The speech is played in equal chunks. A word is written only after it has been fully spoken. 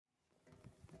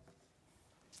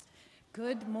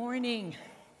Good morning.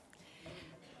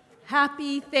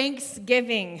 Happy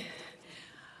Thanksgiving.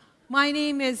 My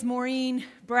name is Maureen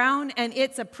Brown, and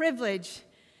it's a privilege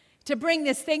to bring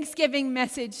this Thanksgiving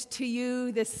message to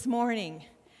you this morning.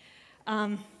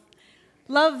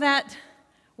 Love that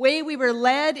way we were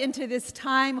led into this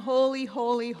time. Holy,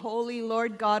 holy, holy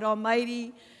Lord God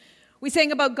Almighty. We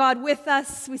sang about God with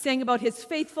us. We sang about His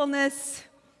faithfulness.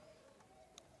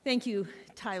 Thank you,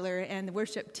 Tyler and the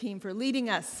worship team, for leading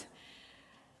us.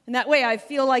 And that way I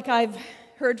feel like I've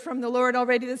heard from the Lord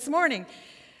already this morning.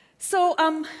 So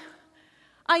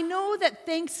I know that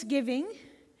Thanksgiving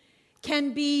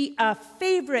can be a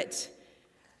favorite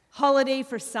holiday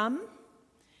for some,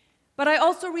 but I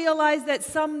also realize that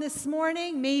some this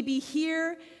morning may be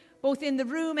here, both in the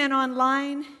room and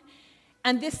online,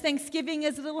 and this Thanksgiving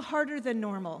is a little harder than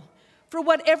normal, for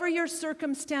whatever your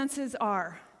circumstances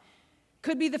are.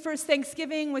 Could be the first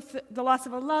Thanksgiving with the loss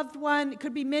of a loved one. It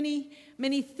could be many,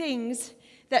 many things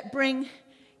that bring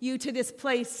you to this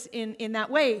place in that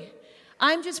way.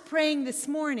 I'm just praying this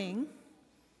morning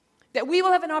that we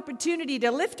will have an opportunity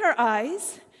to lift our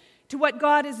eyes to what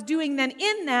God is doing. Then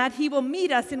in that, He will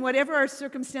meet us in whatever our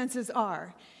circumstances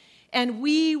are. And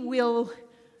we will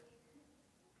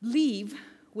leave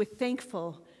with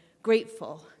thankful,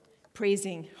 grateful,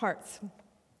 praising hearts.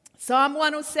 Psalm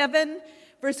 107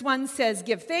 Verse 1 says,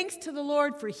 "Give thanks to the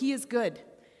Lord, for He is good.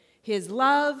 His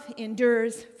love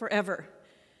endures forever."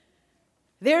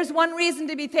 There's one reason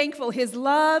to be thankful. His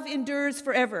love endures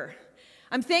forever.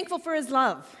 I'm thankful for His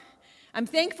love. I'm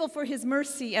thankful for His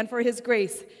mercy and for His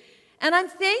grace. And I'm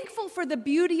thankful for the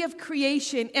beauty of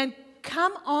creation. And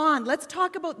come on, let's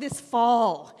talk about this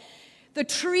fall. The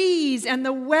trees and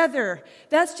the weather.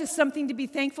 That's just something to be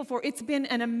thankful for. It's been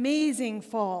an amazing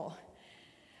fall.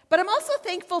 But I'm also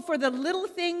thankful for the little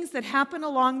things that happen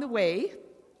along the way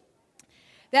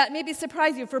that maybe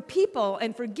surprise you, for people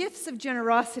and for gifts of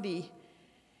generosity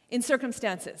in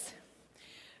circumstances.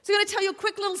 So I'm going to tell you a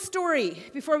quick little story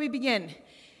before we begin.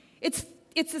 It's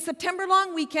a September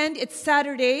long weekend. It's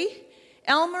Saturday.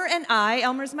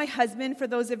 Elmer's my husband, for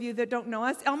those of you that don't know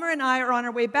us. Elmer and I are on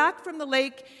our way back from the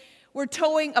lake. We're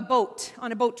towing a boat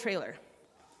on a boat trailer.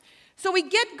 So we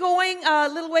get going a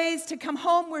little ways to come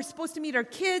home. We're supposed to meet our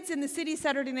kids in the city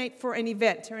Saturday night for an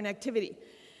event or an activity.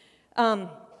 And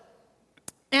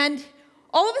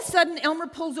all of a sudden, Elmer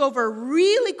pulls over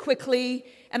really quickly,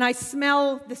 and I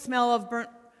smell the smell of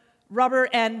burnt rubber,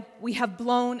 and we have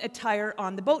blown a tire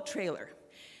on the boat trailer.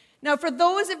 Now, for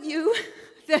those of you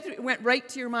that went right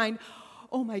to your mind,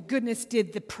 oh my goodness,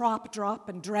 did the prop drop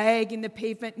and drag in the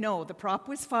pavement? No, the prop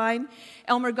was fine.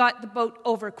 Elmer got the boat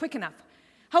over quick enough.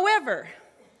 However,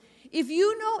 if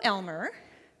you know Elmer,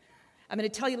 I'm going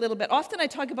to tell you a little bit. Often I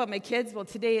talk about my kids. Well,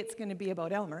 today it's going to be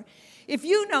about Elmer. If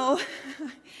you know,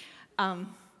 I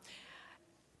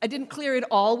didn't clear it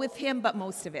all with him, but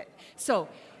most of it. So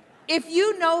if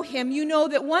you know him, you know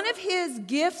that one of his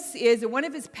gifts is, or one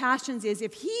of his passions is,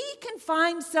 if he can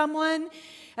find someone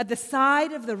at the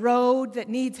side of the road that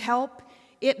needs help,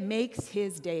 it makes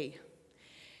his day.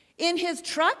 In his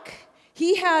truck,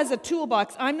 he has a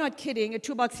toolbox. I'm not kidding, a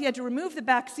toolbox. He had to remove the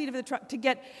back seat of the truck to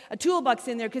get a toolbox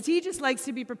in there because he just likes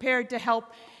to be prepared to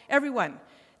help everyone.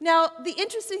 Now, the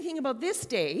interesting thing about this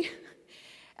day,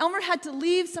 Elmer had to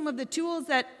leave some of the tools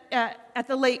at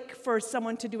the lake for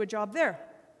someone to do a job there.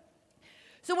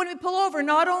 So when we pull over,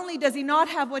 not only does he not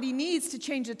have what he needs to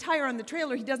change the tire on the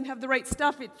trailer, he doesn't have the right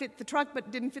stuff. It fit the truck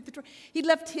but didn't fit the truck. He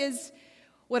left his,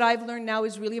 what I've learned now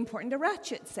is really important, a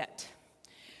ratchet set.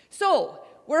 So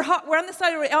we're on the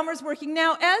side where Elmer's working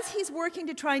now. As he's working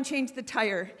to try and change the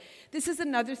tire, this is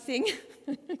another thing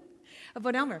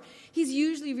about Elmer. He's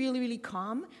usually really, really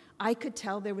calm. I could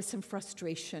tell there was some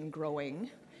frustration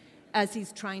growing as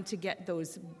he's trying to get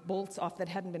those bolts off that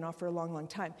hadn't been off for a long, long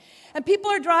time. And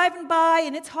people are driving by,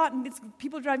 and it's hot, and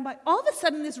people are driving by. All of a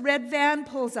sudden, this red van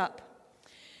pulls up.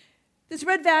 This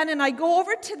red van, and I go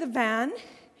over to the van,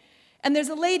 and there's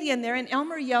a lady in there, and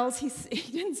Elmer yells, he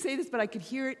didn't say this, but I could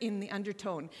hear it in the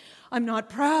undertone. "I'm not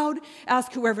proud.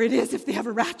 Ask whoever it is if they have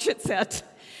a ratchet set."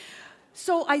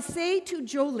 So I say to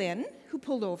Jolynn, who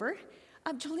pulled over,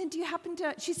 "Jolynn, do you happen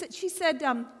to..." She said,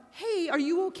 "Hey, are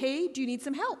you okay? Do you need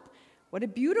some help?" What a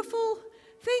beautiful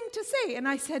thing to say. And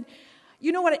I said,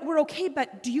 "You know what, we're okay,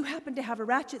 but do you happen to have a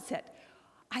ratchet set?"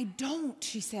 "I don't,"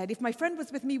 she said. "If my friend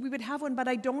was with me, we would have one, but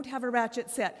I don't have a ratchet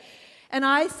set." And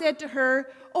I said to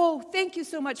her, "Oh, thank you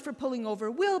so much for pulling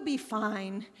over. We'll be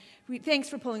fine. Thanks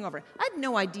for pulling over." I had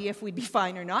no idea if we'd be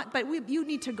fine or not, but you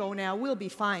need to go now. We'll be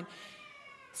fine.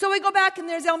 So we go back, and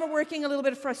there's Elmer working, a little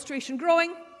bit of frustration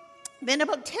growing. Then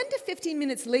about 10 to 15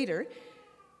 minutes later,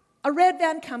 a red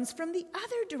van comes from the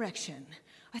other direction.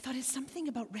 I thought it's something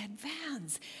about red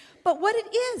vans. But what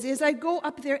it is I go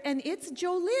up there and it's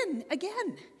Jolynn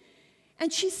again.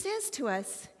 And she says to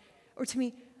us, or to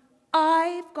me,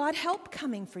 I've got help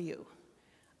coming for you.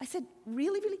 I said,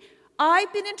 really, really?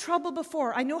 I've been in trouble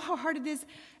before. I know how hard it is.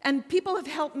 And people have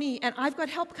helped me. And I've got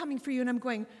help coming for you. And I'm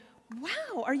going,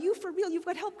 wow, are you for real? You've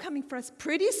got help coming for us.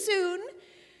 Pretty soon,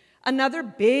 another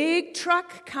big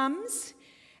truck comes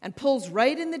and pulls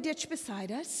right in the ditch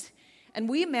beside us. And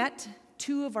we met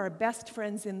two of our best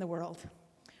friends in the world,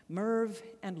 Merv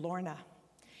and Lorna.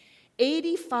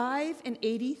 85 and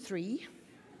 83.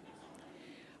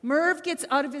 Merv gets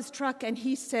out of his truck and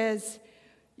he says,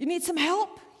 you need some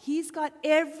help? He's got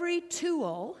every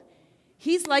tool.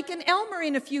 He's like an Elmer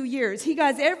in a few years. He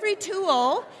has every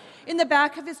tool in the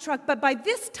back of his truck. But by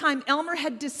this time, Elmer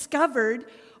had discovered,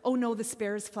 oh no, the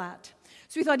spare is flat.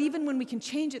 So we thought, even when we can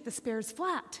change it, the spare is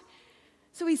flat.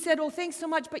 So he said, oh, thanks so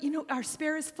much, but our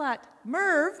spare is flat.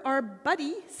 Merv, our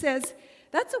buddy, says,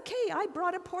 that's okay, I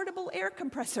brought a portable air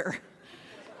compressor.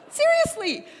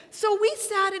 Seriously. So we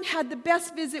sat and had the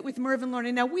best visit with Merv and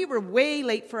Lorna. Now, we were way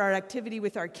late for our activity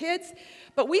with our kids,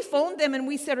 but we phoned them and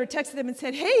we said or texted them and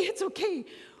said, hey, it's okay.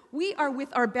 We are with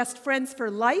our best friends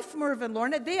for life, Merv and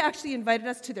Lorna. They actually invited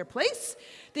us to their place.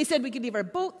 They said we could leave our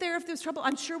boat there if there was trouble.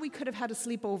 I'm sure we could have had a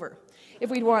sleepover if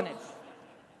we'd wanted.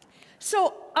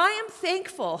 So I am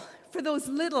thankful for those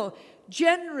little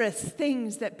generous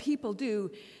things that people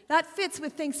do. That fits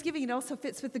with Thanksgiving. It also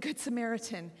fits with the Good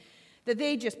Samaritan, that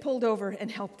they just pulled over and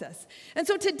helped us. And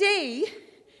so today,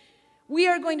 we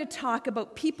are going to talk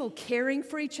about people caring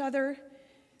for each other,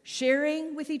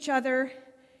 sharing with each other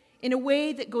in a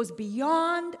way that goes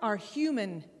beyond our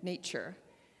human nature.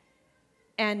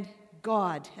 And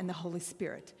God and the Holy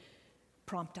Spirit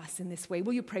prompt us in this way.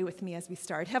 Will you pray with me as we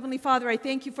start? Heavenly Father, I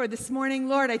thank you for this morning.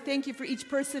 Lord, I thank you for each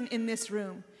person in this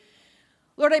room.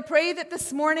 Lord, I pray that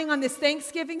this morning on this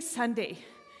Thanksgiving Sunday,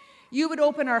 you would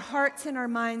open our hearts and our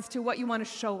minds to what you want to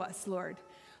show us, Lord.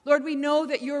 Lord, we know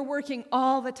that you're working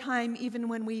all the time, even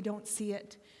when we don't see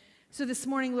it. So this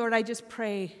morning, Lord, I just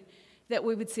pray that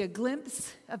we would see a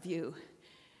glimpse of you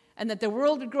and that the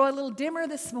world would grow a little dimmer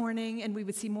this morning and we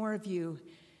would see more of you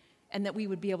and that we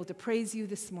would be able to praise you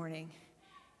this morning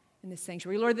in this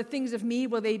sanctuary. Lord, the things of me,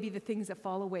 will they be the things that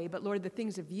fall away? But Lord, the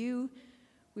things of you,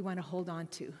 we want to hold on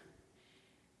to.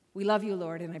 We love you,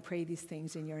 Lord, and I pray these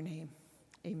things in your name.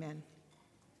 Amen.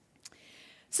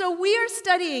 So we are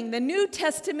studying the New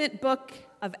Testament book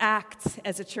of Acts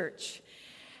as a church.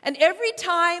 And every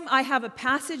time I have a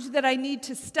passage that I need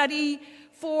to study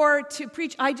to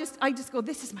preach, I just go,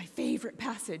 this is my favorite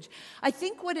passage. I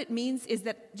think what it means is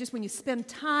that just when you spend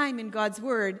time in God's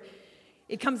Word,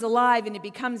 it comes alive and it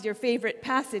becomes your favorite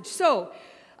passage. So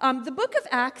the book of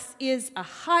Acts is a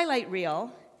highlight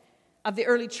reel of the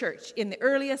early church in the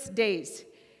earliest days.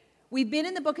 We've been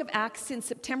in the book of Acts since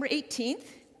September 18th.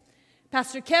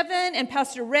 Pastor Kevin and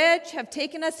Pastor Reg have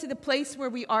taken us to the place where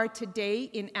we are today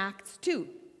in Acts 2.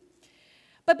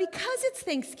 But because it's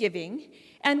Thanksgiving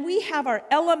and we have our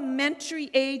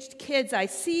elementary-aged kids, I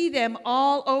see them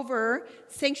all over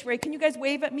Sanctuary. Can you guys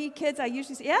wave at me, kids? I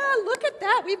usually say, yeah, look at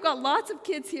that. We've got lots of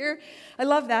kids here. I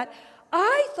love that.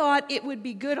 I thought it would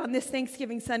be good on this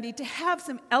Thanksgiving Sunday to have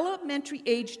some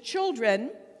elementary-aged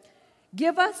children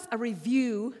give us a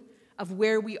review of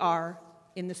where we are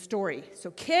in the story.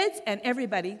 So kids and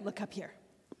everybody, look up here.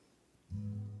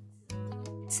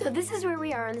 So this is where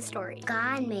we are in the story.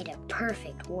 God made a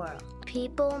perfect world.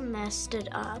 People messed it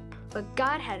up, but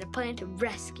God had a plan to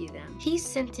rescue them. He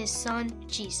sent his son,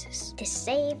 Jesus, To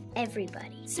save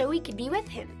everybody. so we could be with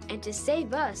him. And to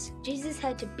save us, Jesus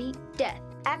had to beat death.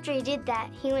 After he did that,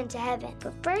 he went to heaven.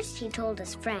 But first he told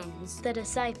his friends The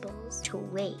disciples, to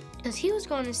wait. because he was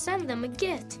going to send them a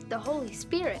gift, the Holy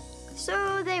Spirit.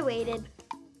 So they waited.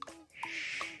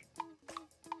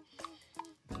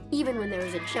 Even when there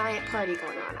was a giant party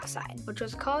going on outside, which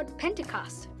was called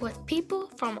Pentecost, with people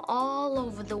from all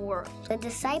over the world The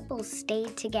disciples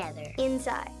stayed together.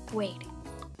 inside, waiting.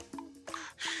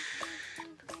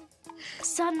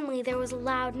 Suddenly there was a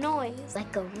loud noise.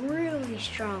 Like a really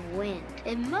strong wind.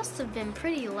 It must have been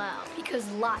pretty loud because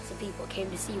lots of people came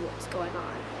to see what was going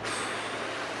on.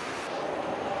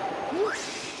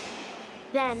 Whoosh!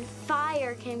 Then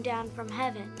fire came down from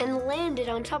heaven and landed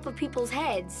on top of people's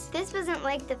heads. This wasn't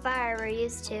like the fire we're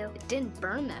used to. It didn't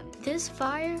burn them. This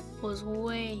fire was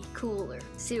way cooler.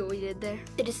 See what we did there?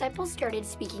 The disciples started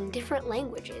speaking different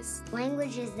languages,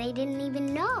 Languages they didn't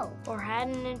even know. or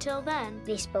hadn't until then.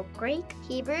 They spoke Greek,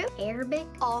 Hebrew, Arabic.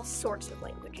 All sorts of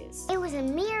languages. It was a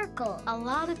miracle. A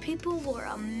lot of people were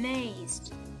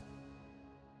amazed.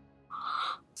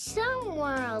 Some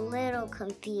were a little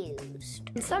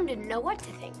confused. And some didn't know what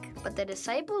to think. But the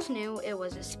disciples knew it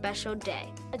was a special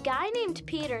day. A guy named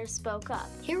Peter spoke up.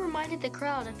 He reminded the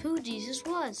crowd of who Jesus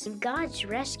was. And God's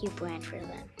rescue plan for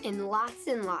them. And lots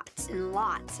and lots and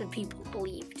lots of people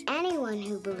believed. Anyone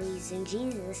who believes in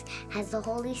Jesus has the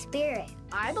Holy Spirit.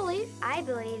 I believe. I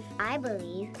believe. I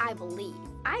believe. I believe.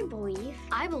 I believe.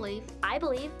 I believe. I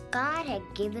believe. God had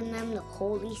given them the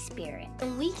Holy Spirit.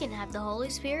 And we can have the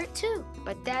Holy Spirit too.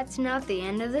 But that's not the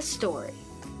end of the story.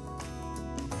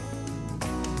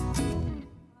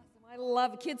 I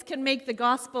love kids can make the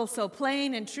gospel so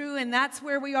plain and true, and that's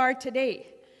where we are today.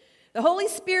 The Holy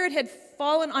Spirit had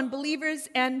fallen on believers,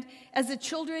 and as the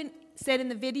children said in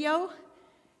the video,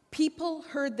 people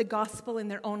heard the gospel in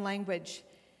their own language.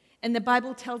 And the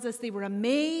Bible tells us they were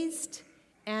amazed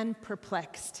and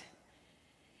perplexed.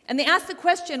 And they asked the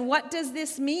question, what does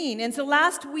this mean? And so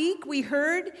last week we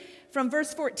heard from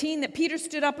verse 14 that Peter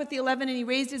stood up with the 11 and he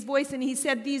raised his voice and he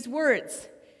said these words,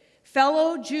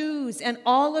 "Fellow Jews and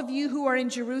all of you who are in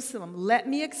Jerusalem, let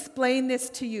me explain this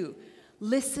to you.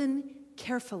 Listen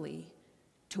carefully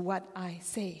to what I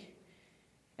say."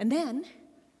 And then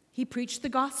he preached the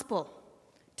gospel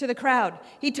to the crowd.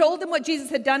 He told them what Jesus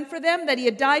had done for them, that he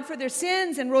had died for their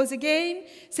sins and rose again,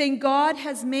 saying, God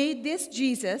has made this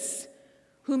Jesus,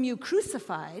 whom you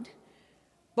crucified,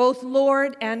 both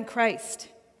Lord and Christ.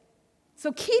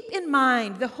 So keep in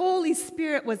mind, the Holy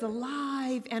Spirit was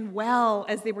alive and well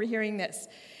as they were hearing this.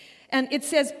 And it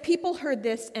says people heard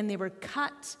this and they were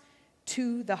cut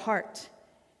to the heart.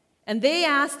 And they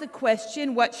asked the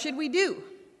question, what should we do?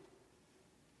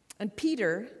 And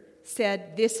Peter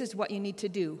said, this is what you need to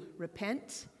do.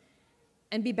 Repent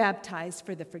and be baptized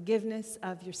for the forgiveness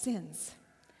of your sins.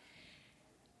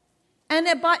 And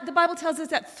the Bible tells us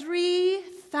that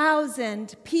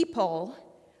 3,000 people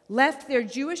left their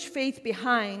Jewish faith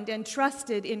behind and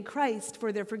trusted in Christ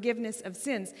for their forgiveness of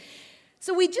sins.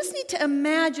 So we just need to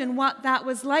imagine what that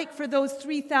was like for those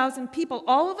 3,000 people.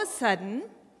 All of a sudden,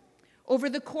 over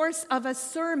the course of a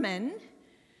sermon,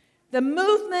 the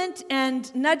movement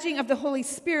and nudging of the Holy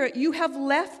Spirit, you have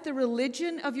left the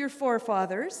religion of your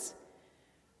forefathers,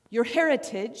 your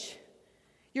heritage,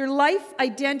 your life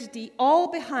identity,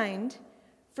 all behind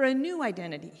for a new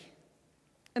identity,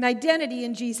 an identity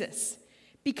in Jesus,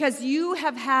 because you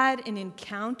have had an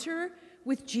encounter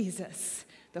with Jesus,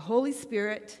 the Holy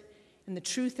Spirit, and the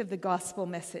truth of the gospel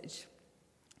message.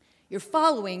 You're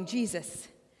following Jesus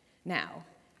now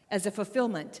as a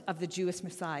fulfillment of the Jewish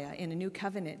Messiah in a new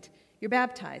covenant. You're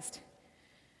baptized.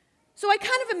 So I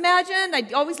kind of imagined,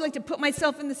 I always like to put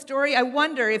myself in the story, I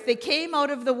wonder if they came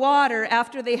out of the water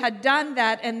after they had done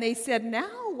that and they said,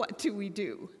 now what do we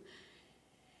do?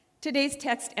 Today's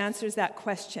text answers that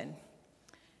question.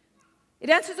 It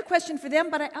answers a question for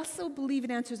them, but I also believe it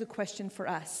answers a question for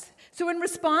us. So in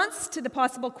response to the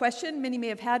possible question many may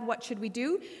have had, what should we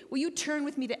do? Will you turn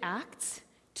with me to Acts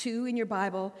 2 in your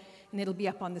Bible, and it'll be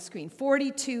up on the screen,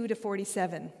 42 to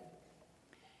 47.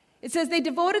 It says, they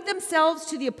devoted themselves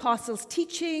to the apostles'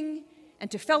 teaching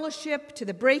and to fellowship, to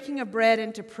the breaking of bread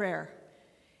and to prayer.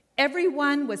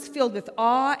 Everyone was filled with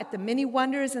awe at the many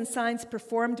wonders and signs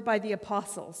performed by the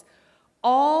apostles.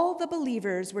 All the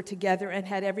believers were together and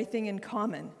had everything in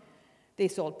common. They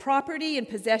sold property and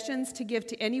possessions to give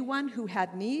to anyone who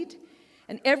had need,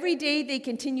 and every day they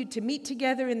continued to meet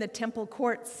together in the temple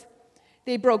courts.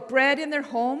 They broke bread in their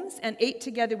homes and ate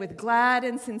together with glad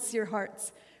and sincere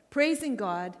hearts, praising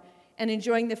God and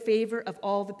enjoying the favor of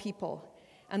all the people.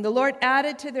 And the Lord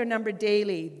added to their number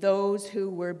daily those who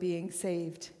were being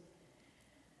saved.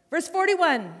 Verse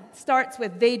 41 starts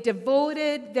with, they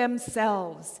devoted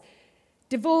themselves.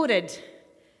 Devoted.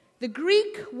 The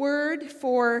Greek word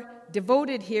for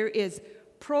devoted here is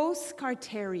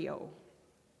proskarterio.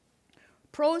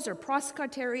 Pros or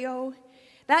proskarterio.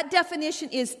 That definition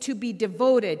is to be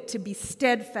devoted, to be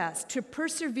steadfast, to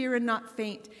persevere and not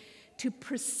faint, to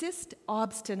persist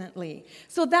obstinately.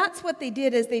 So that's what they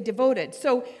did as they devoted.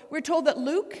 So we're told that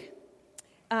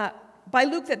by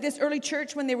Luke, that this early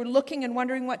church, when they were looking and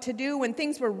wondering what to do, when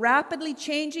things were rapidly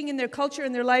changing in their culture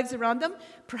and their lives around them,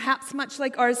 perhaps much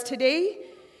like ours today,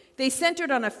 they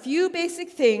centered on a few basic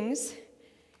things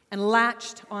and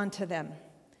latched onto them.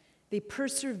 They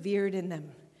persevered in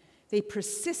them. They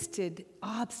persisted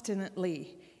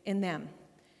obstinately in them.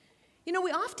 You know,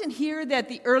 we often hear that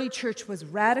the early church was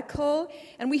radical,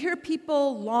 and we hear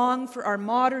people long for our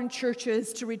modern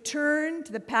churches to return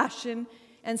to the passion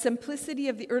and simplicity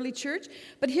of the early church.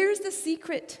 But here's the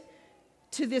secret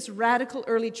to this radical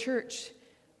early church.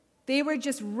 They were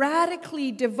just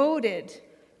radically devoted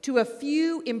to a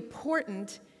few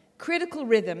important critical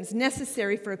rhythms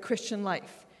necessary for a Christian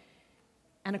life.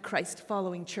 and a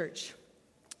Christ-following church.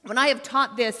 When I have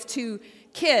taught this to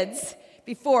kids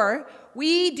before,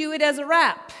 we do it as a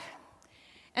rap.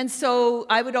 And so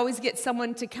I would always get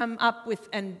someone to come up with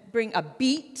and bring a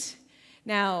beat.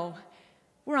 Now,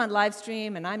 we're on live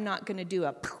stream, and I'm not going to do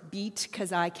a beat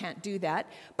because I can't do that.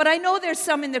 But I know there's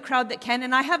some in the crowd that can,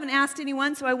 and I haven't asked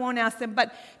anyone, so I won't ask them.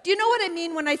 But do you know what I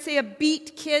mean when I say a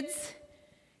beat, kids?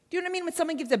 Do you know what I mean when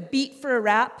someone gives a beat for a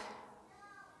rap?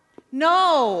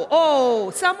 No.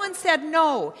 Oh, someone said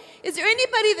no. Is there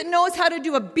anybody that knows how to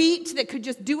do a beat that could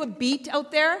just do a beat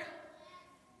out there?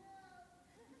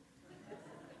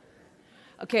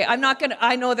 Okay,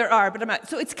 I know there are, but I'm not.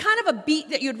 So it's kind of a beat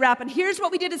that you'd rap. And here's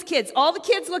what we did as kids. All the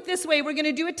kids look this way. We're going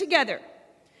to do it together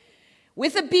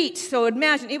with a beat. So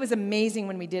imagine, it was amazing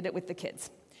when we did it with the kids.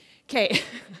 Okay,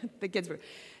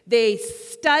 they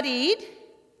studied.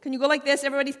 Can you go like this,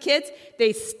 everybody's kids?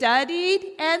 They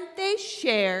studied and they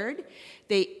shared.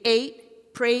 They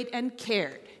ate, prayed, and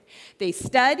cared. They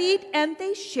studied and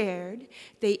they shared.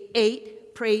 They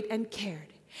ate, prayed, and cared.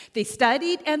 They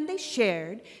studied and they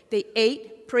shared. They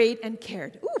ate, prayed, and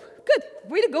cared. Ooh, good.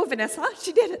 Way to go, Vanessa.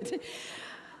 She did it.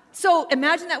 So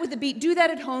imagine that with a beat. Do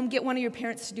that at home. Get one of your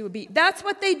parents to do a beat. That's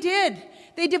what they did.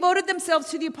 They devoted themselves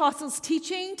to the apostles'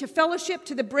 teaching, to fellowship,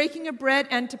 to the breaking of bread,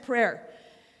 and to prayer.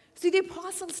 See, the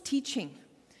apostles' teaching.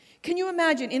 Can you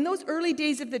imagine? In those early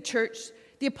days of the church,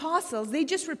 the apostles, they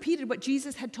just repeated what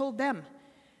Jesus had told them.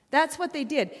 That's what they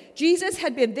did. Jesus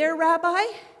had been their rabbi,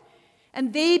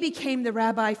 and they became the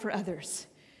rabbi for others.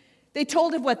 They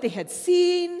told of what they had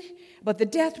seen, about the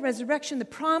death, resurrection, the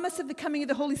promise of the coming of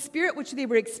the Holy Spirit, which they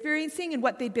were experiencing and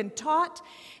what they'd been taught.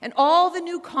 And all the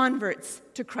new converts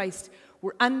to Christ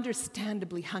were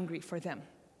understandably hungry for them.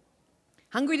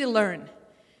 Hungry to learn.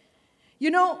 You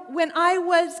know, when I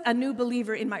was a new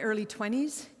believer in my early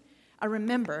 20s, I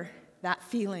remember that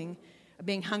feeling of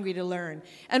being hungry to learn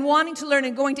and wanting to learn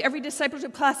and going to every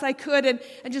discipleship class I could and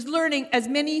just learning as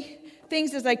many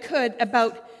things as I could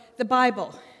about the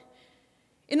Bible.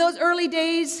 In those early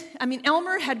days,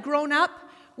 Elmer had grown up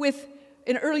with,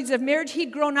 in early days of marriage,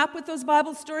 he'd grown up with those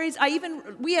Bible stories.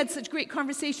 We had such great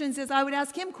conversations as I would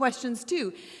ask him questions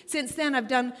too. Since then, I've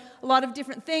done a lot of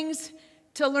different things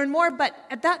to learn more, but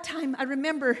at that time, I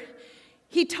remember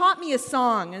he taught me a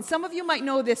song, and some of you might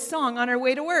know this song, On Our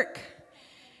Way to Work,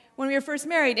 when we were first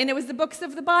married, and it was the books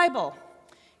of the Bible.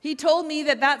 He told me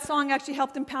that song actually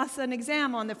helped him pass an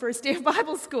exam on the first day of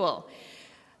Bible school.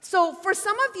 So for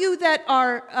some of you that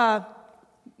are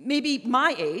maybe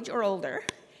my age or older,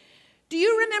 do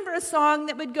you remember a song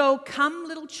that would go, "Come,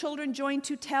 little children, join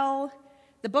to tell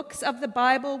the books of the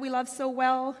Bible we love so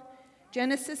well,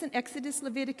 Genesis and Exodus,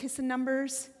 Leviticus and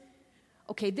Numbers"?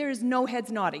 Okay, there's no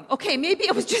heads nodding. Okay, maybe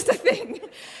it was just a thing.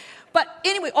 But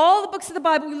anyway, all the books of the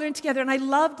Bible we learned together, and I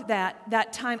loved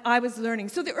that time I was learning.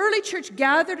 So the early church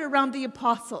gathered around the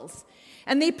apostles,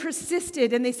 and they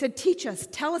persisted, and they said, "Teach us,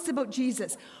 tell us about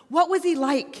Jesus. What was he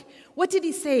like? What did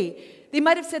he say?" They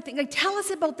might have said things like, "Tell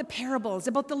us about the parables,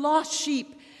 about the lost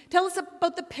sheep. Tell us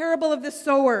about the parable of the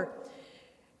sower.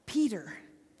 Peter,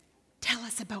 tell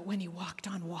us about when he walked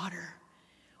on water."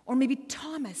 Or maybe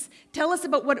Thomas, "Tell us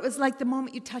about what it was like the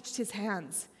moment you touched his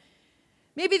hands."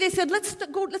 Maybe they said, let's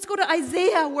go to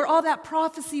Isaiah, where all that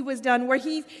prophecy was done, where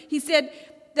he said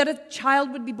that a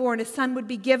child would be born, a son would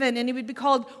be given, and he would be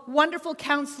called Wonderful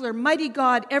Counselor, Mighty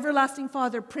God, Everlasting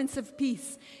Father, Prince of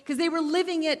Peace, because they were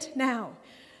living it now.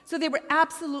 So they were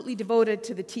absolutely devoted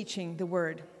to the teaching, the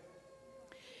word.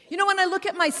 You know, when I look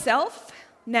at myself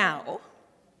now,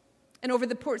 and over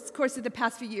the course of the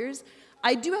past few years,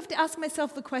 I do have to ask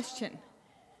myself the question,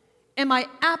 am I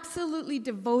absolutely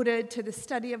devoted to the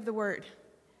study of the word?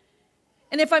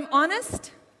 And if I'm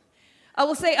honest, I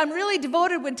will say I'm really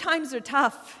devoted when times are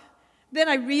tough. Then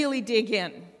I really dig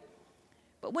in.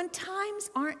 But when times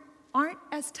aren't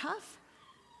as tough,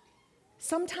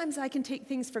 sometimes I can take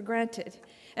things for granted.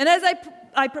 And as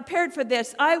I prepared for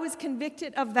this, I was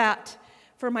convicted of that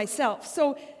for myself.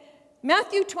 So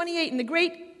Matthew 28 in the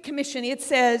Great Commission, it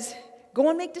says, "Go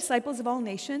and make disciples of all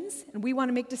nations," and we want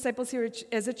to make disciples here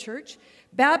as a church,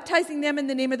 "baptizing them in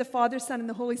the name of the Father, Son, and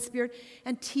the Holy Spirit,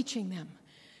 and teaching them."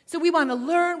 So we want to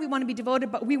learn, we want to be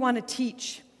devoted, but we want to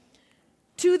teach.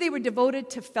 2, they were devoted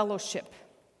to fellowship.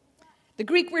 The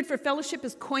Greek word for fellowship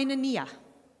is koinonia.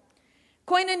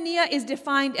 Koinonia is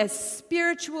defined as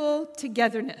spiritual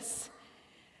togetherness,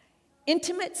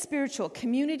 intimate spiritual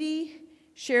community,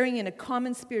 sharing in a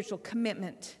common spiritual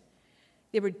commitment.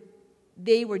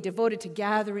 They were devoted to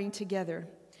gathering together.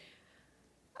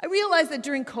 I realized that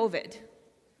during COVID,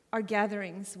 our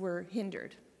gatherings were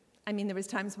hindered. There was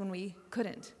times when we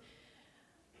couldn't.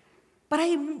 But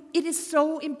it is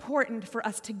so important for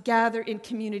us to gather in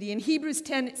community. In Hebrews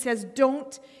 10, it says,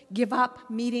 don't give up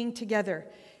meeting together,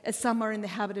 as some are in the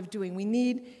habit of doing. We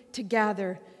need to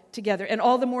gather together, and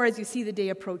all the more as you see the day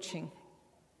approaching.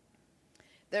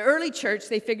 The early church,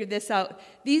 they figured this out.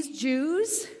 These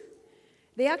Jews,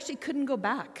 they actually couldn't go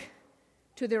back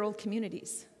to their old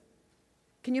communities.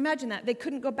 Can you imagine that? They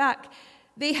couldn't go back.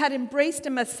 They had embraced a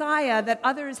Messiah that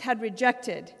others had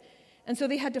rejected. And so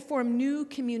they had to form new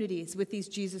communities with these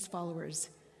Jesus followers.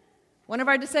 One of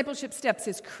our discipleship steps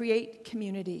is create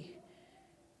community.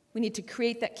 We need to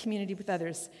create that community with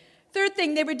others. Third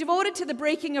thing, they were devoted to the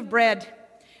breaking of bread.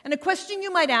 And a question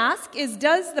you might ask is,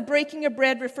 does the breaking of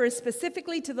bread refer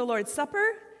specifically to the Lord's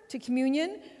Supper, to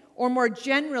communion, or more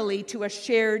generally to a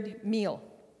shared meal?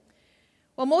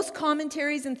 Well, most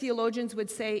commentaries and theologians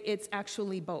would say it's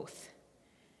actually both.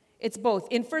 It's both.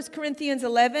 In 1 Corinthians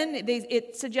 11,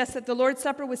 it suggests that the Lord's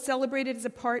Supper was celebrated as a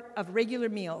part of regular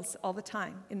meals all the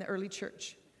time in the early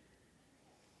church.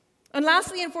 And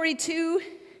lastly, in 42,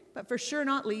 but for sure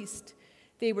not least,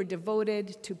 they were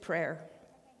devoted to prayer.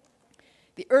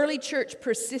 The early church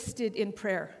persisted in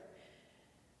prayer.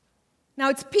 Now,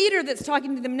 it's Peter that's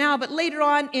talking to them now, but later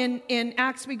on in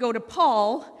Acts, we go to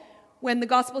Paul, when the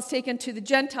gospel is taken to the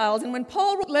Gentiles. And when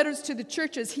Paul wrote letters to the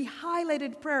churches, he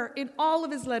highlighted prayer in all of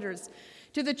his letters.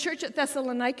 To the church at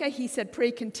Thessalonica, he said,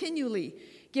 pray continually,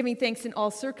 giving thanks in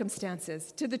all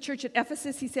circumstances. To the church at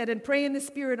Ephesus, he said, and pray in the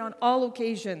Spirit on all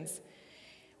occasions,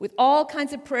 with all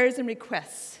kinds of prayers and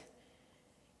requests.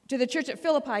 To the church at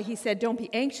Philippi, he said, don't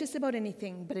be anxious about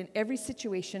anything, but in every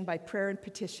situation, by prayer and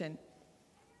petition,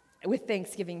 with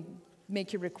thanksgiving,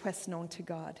 make your requests known to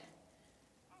God.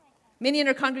 Many in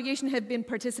our congregation have been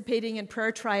participating in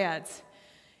prayer triads.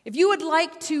 If you would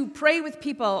like to pray with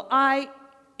people, I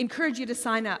encourage you to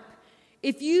sign up.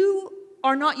 If you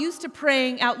are not used to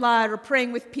praying out loud or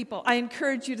praying with people, I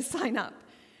encourage you to sign up.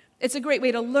 It's a great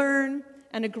way to learn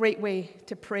and a great way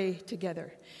to pray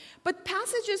together. But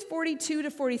passages 42 to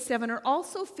 47 are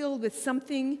also filled with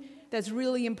something that's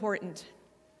really important.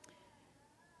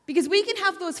 Because we can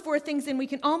have those four things and we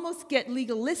can almost get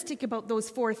legalistic about those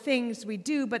four things we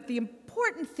do, but the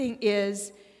important thing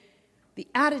is the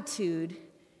attitude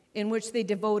in which they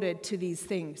devoted to these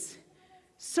things.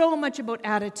 So much about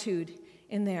attitude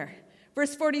in there.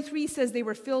 Verse 43 says they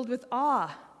were filled with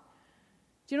awe.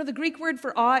 Do you know the Greek word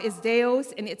for awe is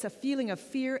deos, and it's a feeling of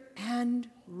fear and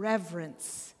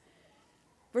reverence.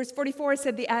 Verse 44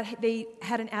 said they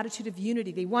had an attitude of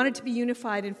unity. They wanted to be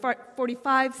unified. And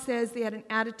 45 says they had an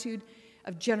attitude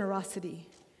of generosity.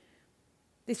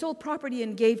 They sold property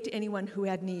and gave to anyone who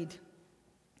had need.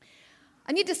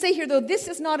 I need to say here, though, this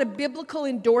is not a biblical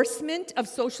endorsement of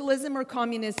socialism or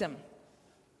communism.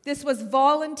 This was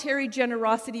voluntary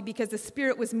generosity because the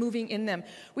Spirit was moving in them.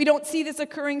 We don't see this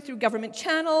occurring through government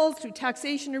channels, through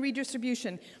taxation or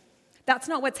redistribution. That's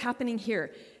not what's happening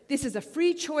here. This is a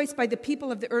free choice by the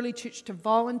people of the early church to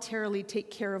voluntarily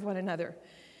take care of one another.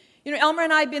 You know, Elmer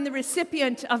and I have been the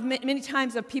recipient of many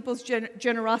times of people's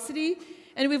generosity,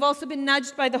 and we've also been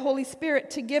nudged by the Holy Spirit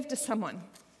to give to someone.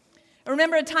 I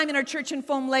remember a time in our church in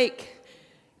Foam Lake.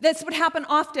 This would happen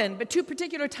often, but two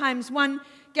particular times. One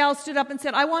gal stood up and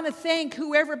said, I want to thank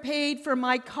whoever paid for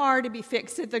my car to be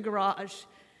fixed at the garage,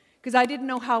 because I didn't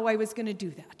know how I was going to do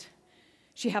that.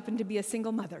 She happened to be a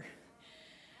single mother.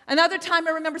 Another time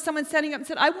I remember someone standing up and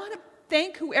said, I want to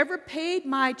thank whoever paid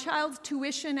my child's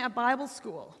tuition at Bible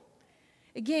school.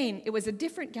 Again, it was a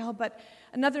different gal, but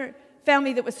another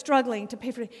family that was struggling to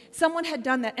pay for it. Someone had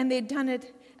done that, and they'd done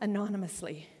it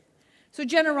anonymously. So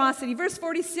generosity. Verse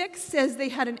 46 says they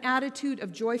had an attitude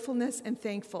of joyfulness and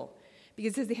thankful,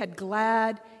 because it says they had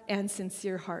glad and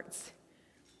sincere hearts.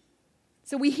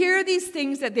 So we hear these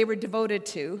things that they were devoted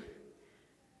to,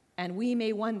 and we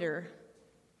may wonder,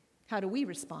 how do we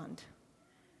respond?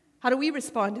 How do we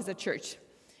respond as a church?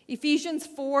 Ephesians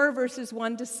 4, verses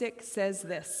 1 to 6 says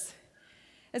this.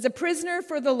 As a prisoner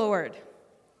for the Lord,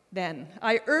 then,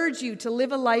 I urge you to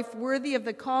live a life worthy of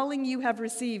the calling you have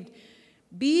received.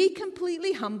 Be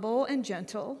completely humble and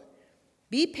gentle.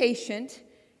 Be patient,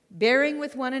 bearing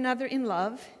with one another in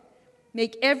love.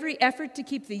 Make every effort to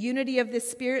keep the unity of the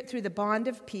Spirit through the bond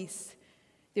of peace.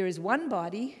 There is one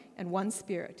body and one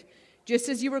Spirit, just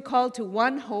as you were called to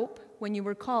one hope when you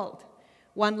were called.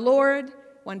 One Lord,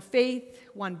 one faith,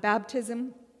 one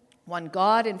baptism, one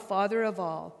God and Father of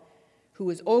all, who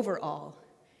is over all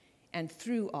and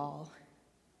through all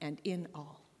and in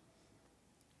all.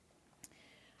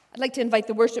 I'd like to invite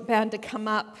the worship band to come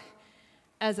up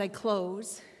as I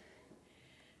close,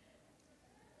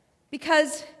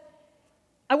 because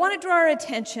I want to draw our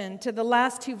attention to the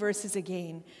last two verses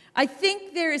again. I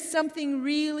think there is something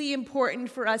really important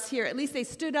for us here. At least they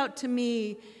stood out to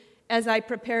me as I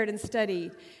prepared and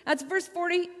studied. That's verse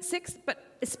 46,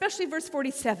 but especially verse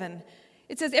 47.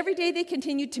 It says, every day they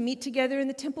continued to meet together in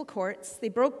the temple courts. They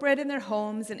broke bread in their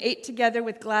homes and ate together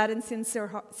with glad and sincere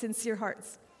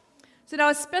hearts. So now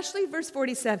especially verse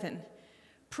 47,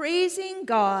 praising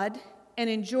God and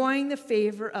enjoying the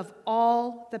favor of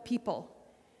all the people.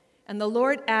 And the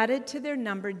Lord added to their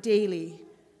number daily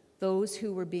those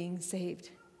who were being saved.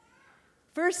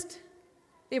 First,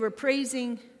 they were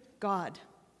praising God.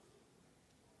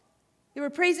 They were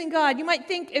praising God. You might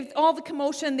think if all the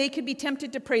commotion, they could be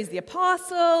tempted to praise the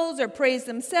apostles or praise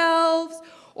themselves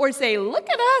or say, look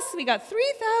at us, we got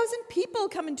 3,000 people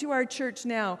coming to our church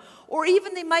now. Or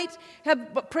even they might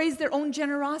have praised their own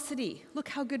generosity. Look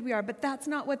how good we are. But that's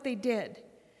not what they did.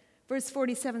 Verse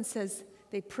 47 says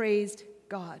they praised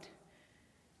God.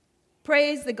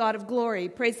 Praise the God of glory.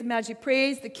 Praise the Majesty.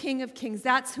 Praise the King of kings.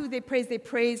 That's who they praised. They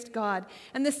praised God.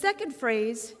 And the second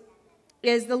phrase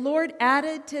is the Lord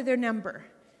added to their number,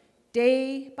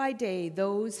 day by day,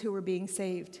 those who were being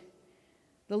saved.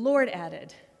 The Lord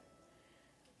added.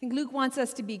 I think Luke wants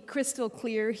us to be crystal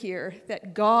clear here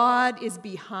that God is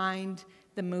behind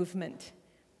the movement.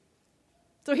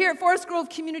 So here at Forest Grove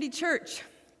Community Church,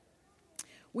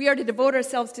 we are to devote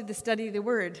ourselves to the study of the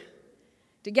Word,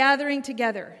 to gathering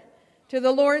together, to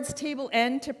the Lord's table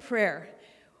and to prayer,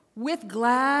 with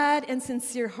glad and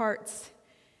sincere hearts.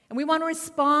 And we want to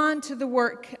respond to the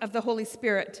work of the Holy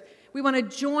Spirit. We want to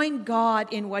join God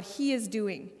in what He is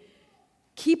doing.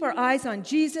 Keep our eyes on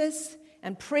Jesus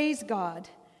and praise God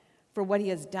for what He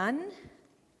has done,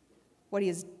 what He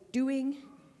is doing,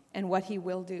 and what He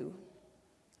will do.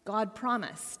 God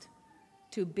promised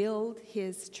to build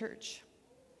His church.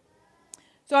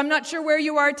 So I'm not sure where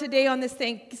you are today on this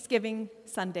Thanksgiving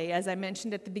Sunday, as I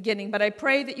mentioned at the beginning, but I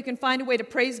pray that you can find a way to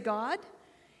praise God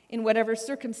in whatever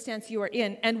circumstance you are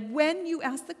in. And when you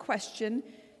ask the question,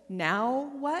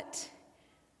 now what?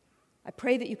 I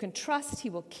pray that you can trust He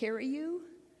will carry you,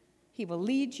 He will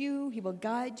lead you, He will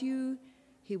guide you,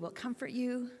 He will comfort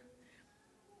you.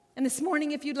 And this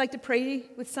morning, if you'd like to pray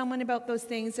with someone about those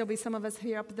things, there'll be some of us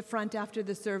here up at the front after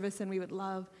the service, and we would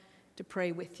love to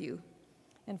pray with you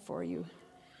and for you.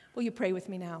 Will you pray with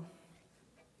me now?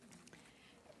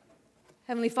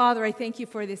 Heavenly Father, I thank you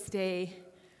for this day.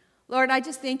 Lord, I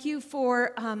just thank you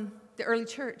for the early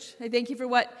church. I thank you for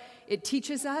what it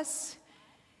teaches us.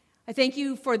 I thank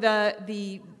you for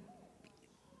the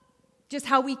just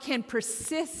how we can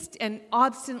persist and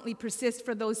obstinately persist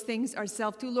for those things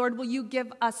ourselves too. Lord, will you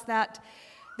give us that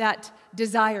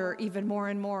desire even more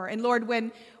and more? And Lord,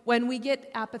 when we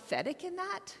get apathetic in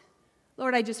that,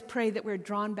 Lord, I just pray that we're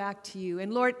drawn back to you.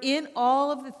 And Lord, in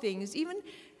all of the things, even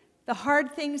the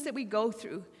hard things that we go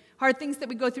through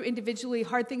individually,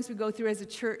 hard things we go through as a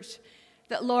church,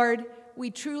 that, Lord,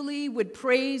 we truly would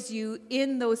praise you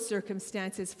in those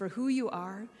circumstances for who you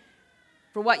are,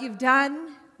 for what you've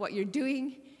done, what you're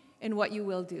doing, and what you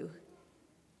will do.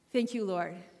 Thank you,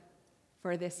 Lord,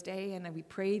 for this day, and we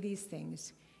pray these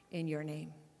things in your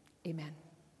name. Amen.